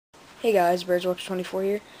Hey guys, BirdsWatch24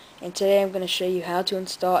 here, and today I'm going to show you how to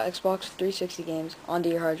install Xbox 360 games onto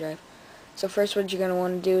your hard drive. So first what you're going to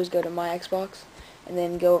want to do is go to My Xbox, and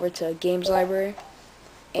then go over to Games Library,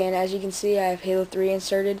 and as you can see I have Halo 3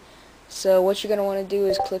 inserted. So what you're going to want to do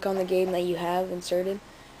is click on the game that you have inserted,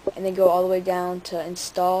 and then go all the way down to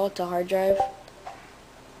Install to Hard Drive.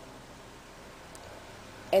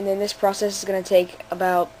 And then this process is going to take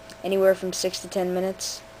about anywhere from 6 to 10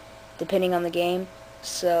 minutes, depending on the game.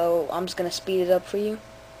 So I'm just going to speed it up for you.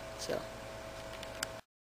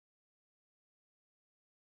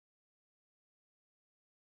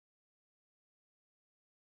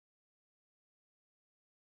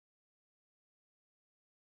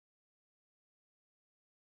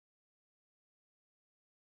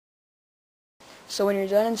 So when you're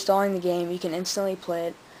done installing the game, you can instantly play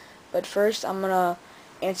it. But first, I'm going to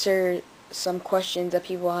answer some questions that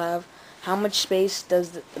people have. How much space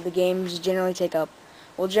does the games generally take up?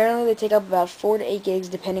 Well, generally they take up about 4 to 8 gigs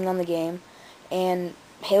depending on the game. And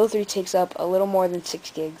Halo 3 takes up a little more than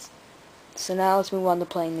 6 gigs. So now let's move on to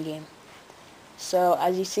playing the game. So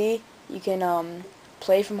as you see, you can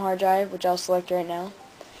play from hard drive, which I'll select right now.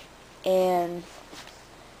 And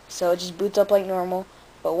so it just boots up like normal.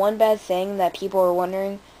 But one bad thing that people are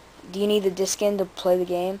wondering, do you need the disc in to play the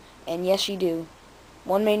game? And yes, you do.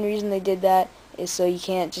 One main reason they did that is so you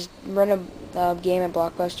can't just run a game at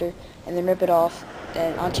Blockbuster and then rip it off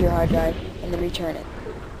and onto your hard drive and then return it.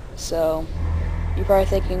 So you're probably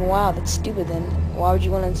thinking, wow, that's stupid then. Why would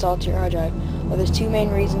you want to install it to your hard drive? Well, there's two main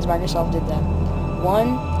reasons Microsoft did that.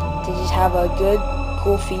 One, to just have a good,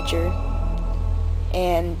 cool feature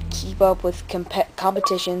and keep up with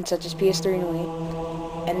competition such as PS3 and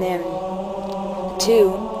Wii. And then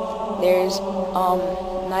two, there's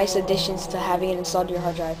nice additions to having it installed to your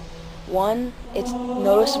hard drive. One, it's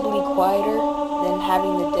noticeably quieter than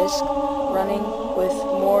having the disc running with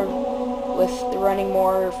running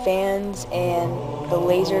more fans and the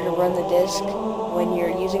laser to run the disc when you're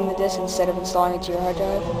using the disc instead of installing it to your hard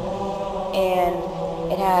drive.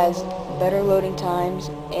 And it has better loading times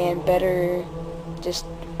and better just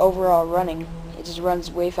overall running. It just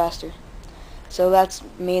runs way faster. So that's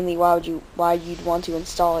mainly why you'd want to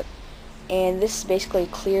install it. And this basically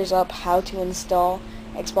clears up how to install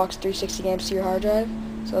Xbox 360 games to your hard drive.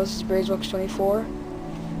 So this is BirdsWatch24,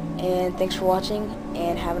 and thanks for watching,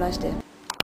 and have a nice day.